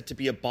Hell is set to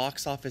be a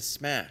box office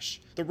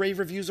smash. The rave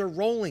reviews are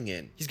rolling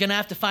in. He's gonna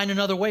have to find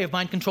another way of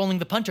mind controlling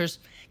the punters,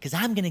 because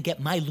I'm gonna get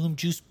my loom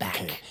juice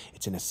back. Okay.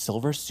 It's in a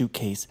silver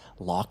suitcase,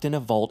 locked in a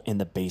vault in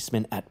the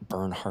basement at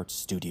Bernhardt's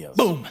studios.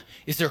 Boom!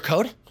 Is there a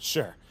code?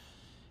 Sure.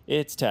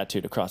 It's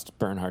tattooed across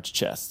Bernhardt's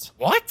chest.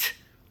 What?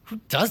 Who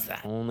does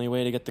that? Only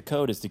way to get the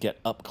code is to get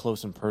up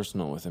close and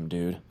personal with him,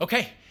 dude.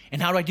 Okay,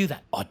 and how do I do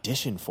that?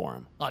 Audition for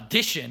him.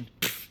 Audition?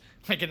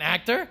 Like an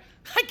actor?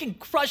 I can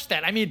crush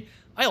that. I mean,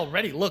 I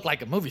already look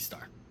like a movie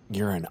star.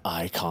 You're an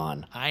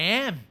icon. I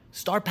am.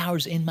 Star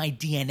power's in my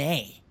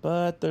DNA.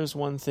 But there's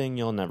one thing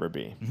you'll never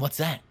be. What's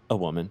that? A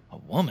woman. A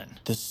woman?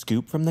 The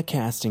scoop from the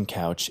casting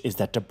couch is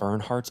that De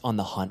Bernhardt's on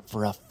the hunt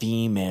for a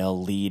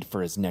female lead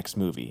for his next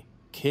movie.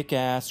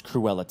 Kick-ass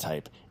Cruella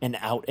type, an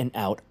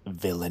out-and-out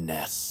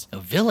villainess. A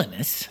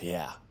villainess?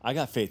 Yeah, I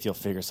got faith you'll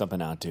figure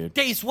something out, dude.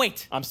 Days,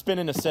 wait! I'm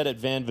spinning a set at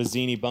Van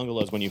Vizzini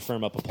Bungalows when you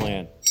firm up a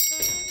plan.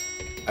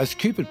 As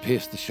Cupid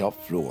paced the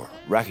shop floor,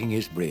 racking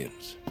his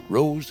brains,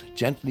 Rose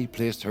gently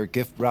placed her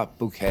gift-wrapped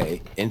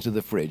bouquet into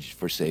the fridge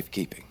for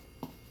safekeeping.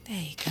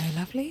 There you go,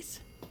 lovelies.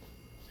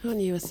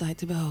 Aren't you a sight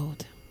to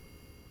behold?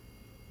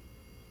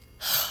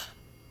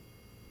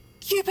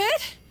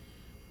 Cupid!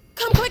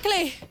 Come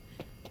quickly!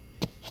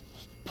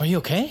 Are you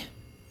okay?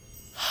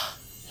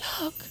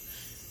 Look.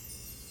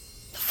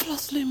 The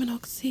Floss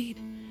Luminox seed.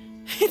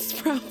 It's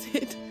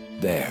sprouted.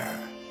 There,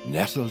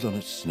 nestled on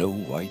its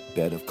snow-white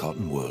bed of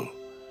cotton wool,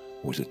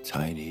 was a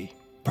tiny,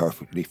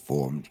 perfectly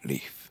formed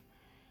leaf.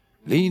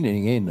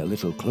 Leaning in a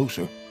little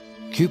closer,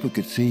 Cupid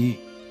could see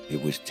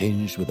it was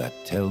tinged with that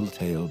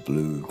telltale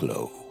blue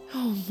glow.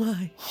 Oh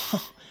my.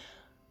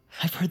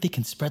 I've heard they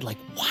can spread like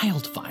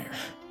wildfire.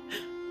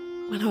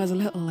 When I was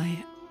little,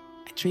 I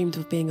dreamed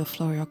of being a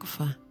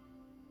florographer,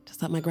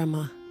 just like my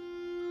grandma.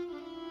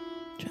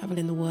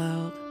 Traveling the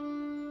world,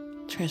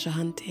 treasure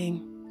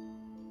hunting,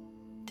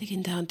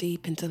 digging down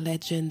deep into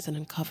legends and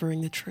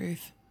uncovering the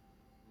truth.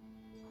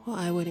 What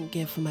I wouldn't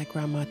give for my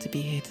grandma to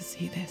be here to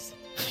see this.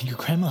 Your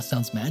grandma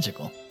sounds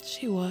magical.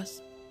 She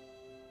was.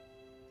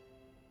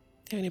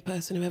 The only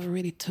person who ever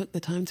really took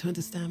the time to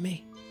understand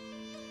me.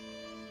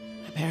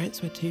 My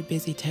parents were too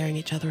busy tearing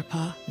each other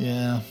apart.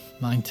 Yeah,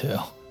 mine too.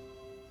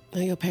 Are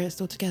your parents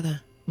still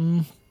together?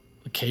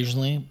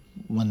 Occasionally,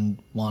 when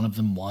one of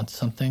them wants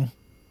something.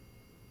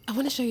 I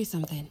want to show you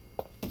something.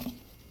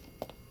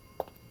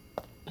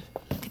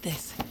 Look at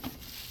this.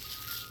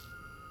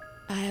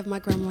 I have my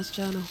grandma's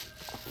journal.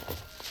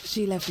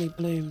 She left me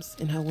blooms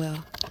in her will,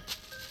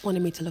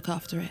 wanted me to look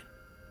after it.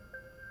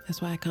 That's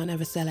why I can't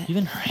ever sell it.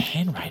 Even her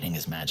handwriting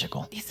is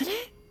magical. Isn't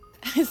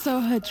it? So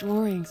are her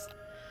drawings.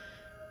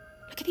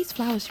 Look at these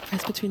flowers she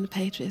pressed between the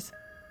pages.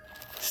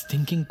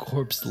 Stinking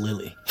Corpse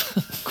Lily.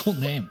 Cool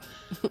name.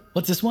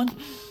 What's this one?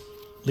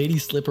 Lady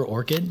Slipper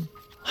Orchid?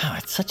 Wow,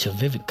 it's such a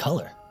vivid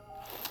color.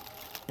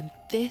 And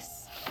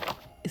this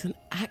is an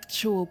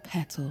actual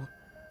petal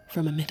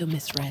from a Middle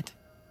Misread.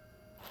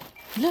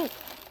 Look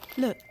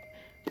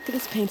at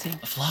this painting.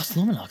 A Floss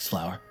Luminox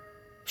flower.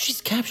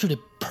 She's captured it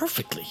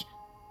perfectly.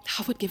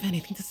 I would give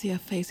anything to see her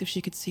face if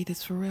she could see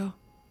this for real.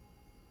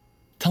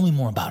 Tell me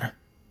more about her.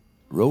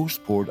 Rose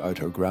poured out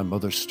her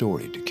grandmother's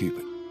story to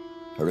Cupid.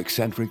 Her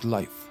eccentric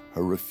life,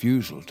 her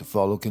refusal to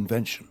follow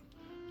convention,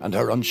 and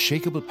her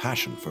unshakable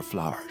passion for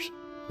flowers.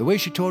 The way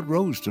she taught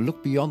Rose to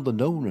look beyond the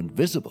known and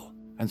visible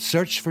and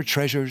search for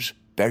treasures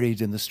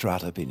buried in the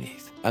strata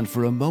beneath. And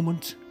for a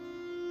moment,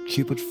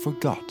 Cupid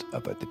forgot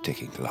about the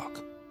ticking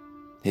clock,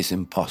 his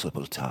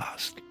impossible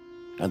task,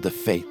 and the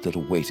fate that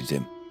awaited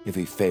him if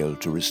he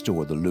failed to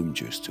restore the loom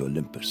juice to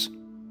Olympus.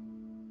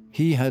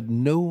 He had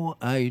no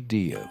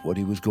idea what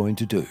he was going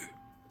to do,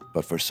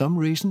 but for some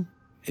reason,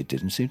 it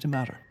didn't seem to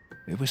matter.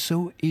 It was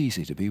so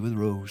easy to be with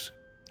Rose.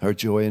 Her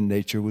joy in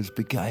nature was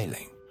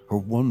beguiling, her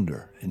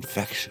wonder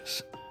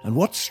infectious. And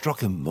what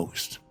struck him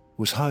most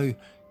was how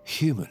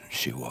human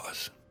she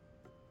was,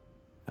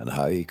 and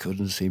how he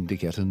couldn't seem to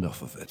get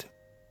enough of it.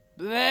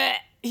 Blech.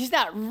 He's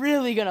not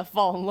really gonna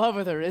fall in love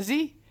with her, is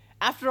he?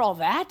 After all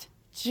that?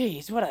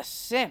 Jeez, what a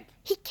simp.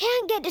 He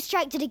can't get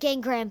distracted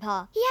again,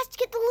 Grandpa. He has to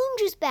get the loom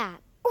juice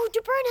back. Or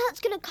the Bernhardt's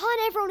gonna con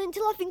everyone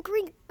into loving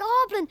Green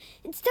Goblin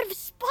instead of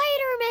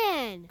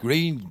Spider-Man.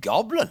 Green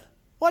Goblin?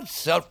 What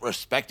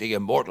self-respecting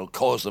immortal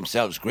calls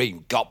themselves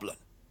Green Goblin?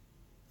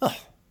 Oh,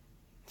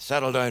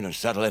 settle down and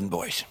settle in,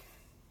 boys.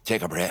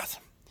 Take a breath.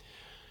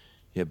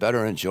 You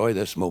better enjoy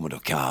this moment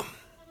of calm,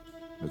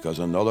 because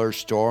another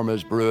storm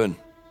is brewing.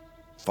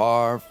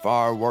 Far,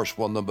 far worse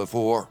one than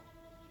before.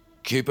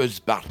 Cupid's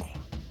battle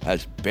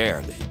has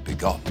barely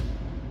begun.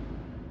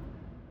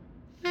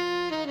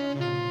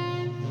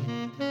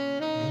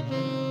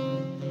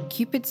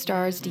 Cupid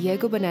stars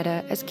Diego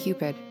Boneta as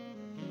Cupid,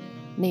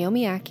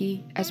 Naomi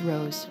Ackie as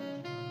Rose,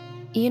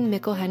 Ian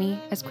McElhenney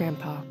as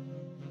Grandpa,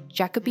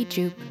 Jacoby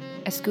Jupe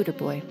as Scooter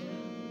Boy,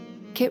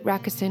 Kit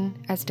Rackison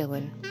as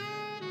Dylan,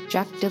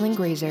 Jack Dylan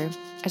Grazer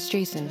as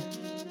Jason,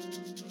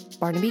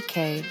 Barnaby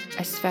Kay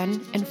as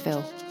Sven and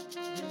Phil,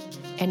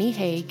 Annie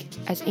Haig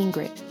as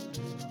Ingrid,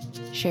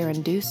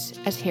 Sharon Deuce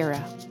as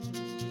Hera,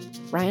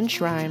 Ryan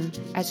Schreim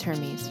as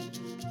Hermes,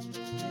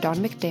 Don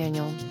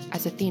McDaniel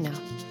as Athena,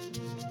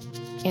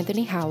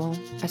 Anthony Howell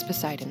as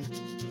Poseidon,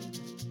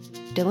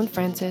 Dylan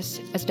Francis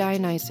as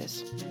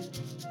Dionysus,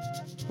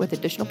 with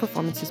additional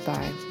performances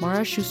by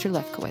Mara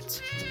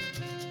Schuster-Lefkowitz.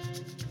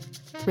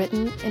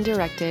 Written and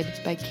directed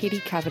by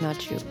Katie Kavanaugh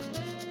Jupe.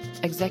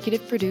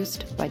 Executive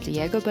produced by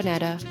Diego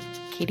Boneta,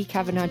 Katie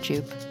Kavanaugh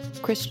Jupe,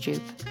 Chris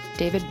Jupe,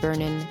 David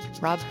Vernon,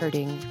 Rob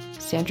Herding,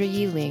 Sandra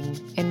Yi Ling,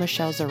 and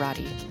Michelle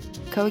Zarati.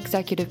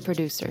 Co-executive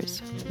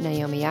producers,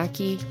 Naomi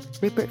Ackie,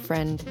 Rupert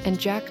Friend, and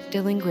Jack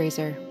Dylan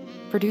Grazer.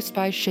 Produced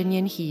by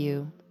Shinyin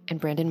Hiyu and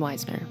Brandon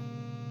Weisner.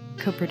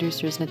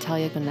 Co-producers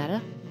Natalia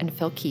Boneta and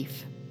Phil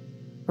Keefe.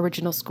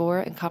 Original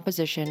score and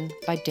composition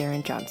by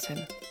Darren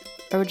Johnson.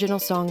 Original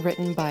song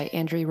written by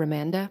Andrew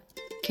Ramanda,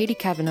 Katie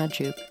Kavanaugh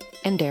Jupe,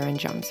 and Darren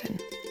Johnson.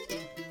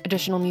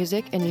 Additional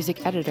music and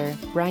music editor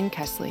Brian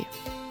Kesley.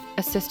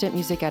 Assistant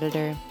music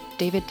editor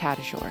David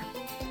Tadashore.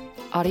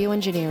 Audio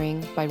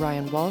engineering by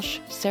Ryan Walsh,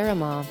 Sarah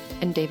Ma,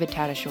 and David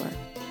Tadashore.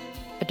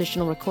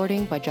 Additional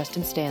recording by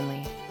Justin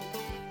Stanley.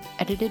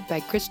 Edited by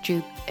Chris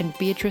Jupe and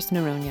Beatrice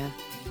Noronha.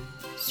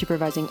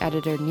 Supervising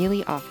editor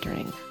Neely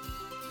Oftering.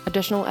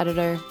 Additional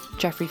editor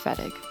Jeffrey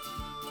Fettig.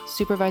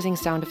 Supervising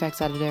sound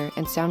effects editor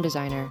and sound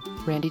designer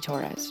Randy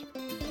Torres.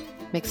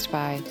 Mixed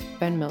by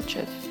Ben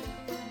Milchev.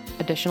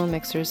 Additional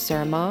mixers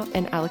Sarah Ma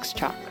and Alex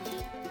Chalk.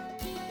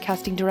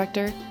 Casting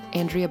director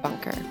Andrea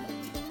Bunker.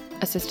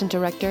 Assistant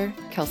director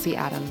Kelsey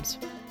Adams.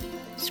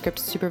 Script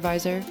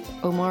supervisor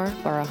Omar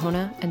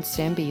Barahona and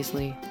Sam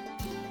Beasley.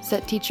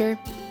 Set teacher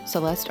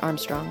Celeste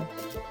Armstrong.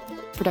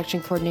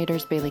 Production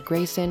coordinators Bailey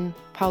Grayson,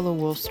 Paolo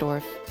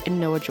Wolfsdorf, and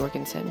Noah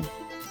Jorgensen.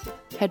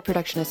 Head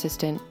production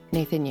assistant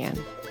Nathan Yan.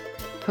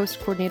 Post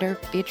coordinator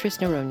Beatrice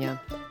Noronha.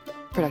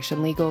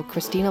 Production legal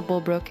Christina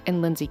Bulbrook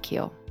and Lindsay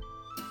Keel.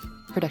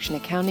 Production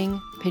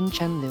accounting Pin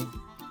Chen Liu.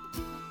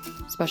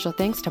 Special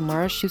thanks to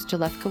Mara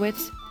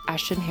Schuster-Lefkowitz,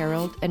 Ashton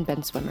Harold, and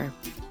Ben Swimmer.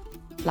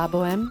 La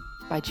Boheme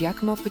by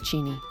Giacomo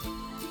Puccini.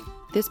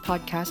 This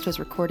podcast was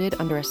recorded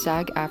under a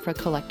SAG-AFTRA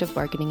collective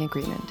bargaining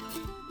agreement.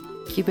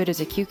 Cupid is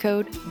a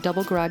Q-Code,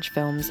 Double Garage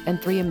Films,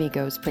 and Three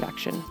Amigos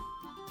production.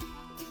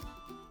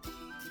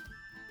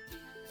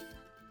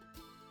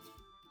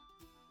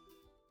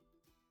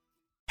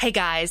 Hey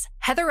guys,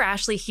 Heather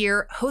Ashley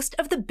here, host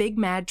of the Big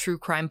Mad True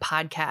Crime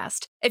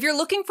Podcast. If you're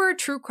looking for a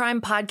true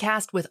crime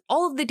podcast with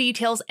all of the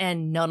details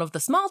and none of the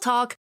small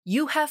talk,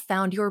 you have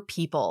found your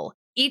people.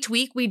 Each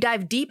week, we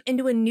dive deep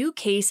into a new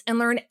case and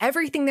learn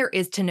everything there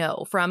is to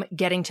know, from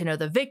getting to know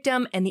the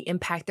victim and the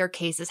impact their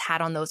case has had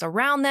on those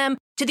around them,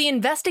 to the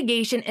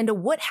investigation into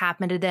what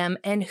happened to them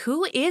and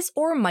who is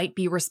or might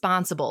be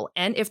responsible.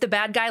 And if the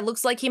bad guy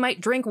looks like he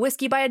might drink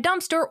whiskey by a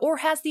dumpster or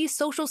has the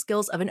social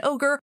skills of an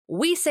ogre,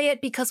 we say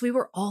it because we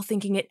were all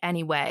thinking it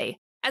anyway.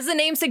 As the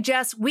name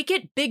suggests, we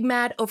get big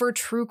mad over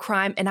true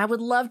crime, and I would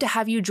love to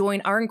have you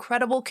join our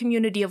incredible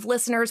community of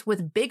listeners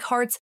with big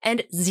hearts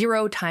and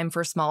zero time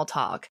for small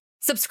talk.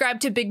 Subscribe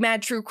to Big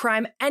Mad True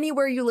Crime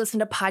anywhere you listen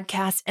to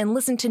podcasts and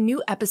listen to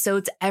new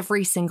episodes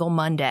every single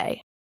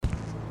Monday.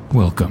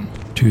 Welcome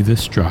to the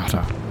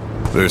Strata.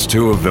 There's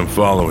 2 of them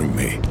following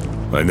me.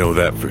 I know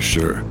that for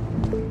sure.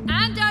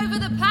 Hand over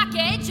the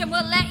package and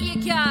we'll let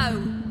you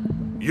go.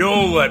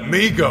 You'll let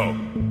me go?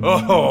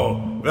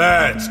 Oh,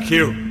 that's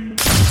cute.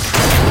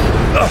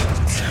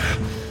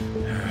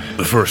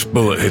 The first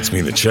bullet hits me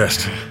in the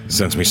chest,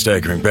 sends me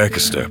staggering back a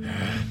step.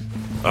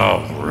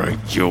 All right,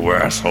 you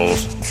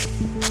assholes.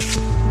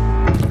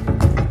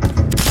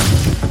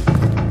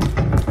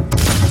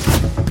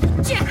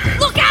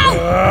 Look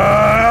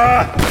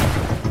out!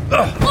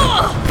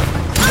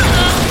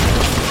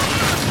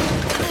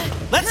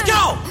 Let's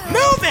go!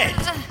 Move it!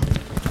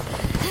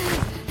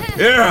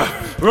 Yeah,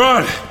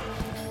 run!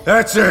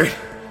 That's it.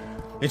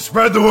 And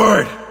spread the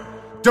word.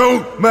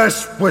 Don't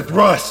mess with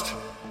Rust.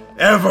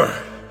 Ever.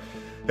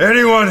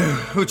 Anyone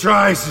who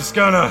tries is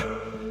gonna...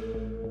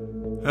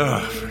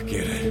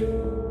 forget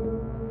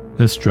it.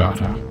 The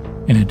Strata.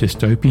 In a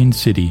dystopian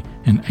city,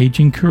 an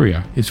aging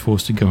courier is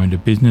forced to go into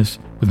business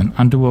with an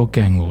underworld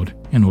gang lord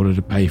in order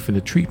to pay for the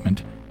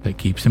treatment that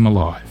keeps him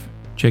alive.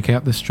 Check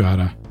out The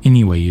Strata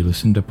anywhere you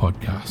listen to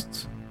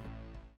podcasts.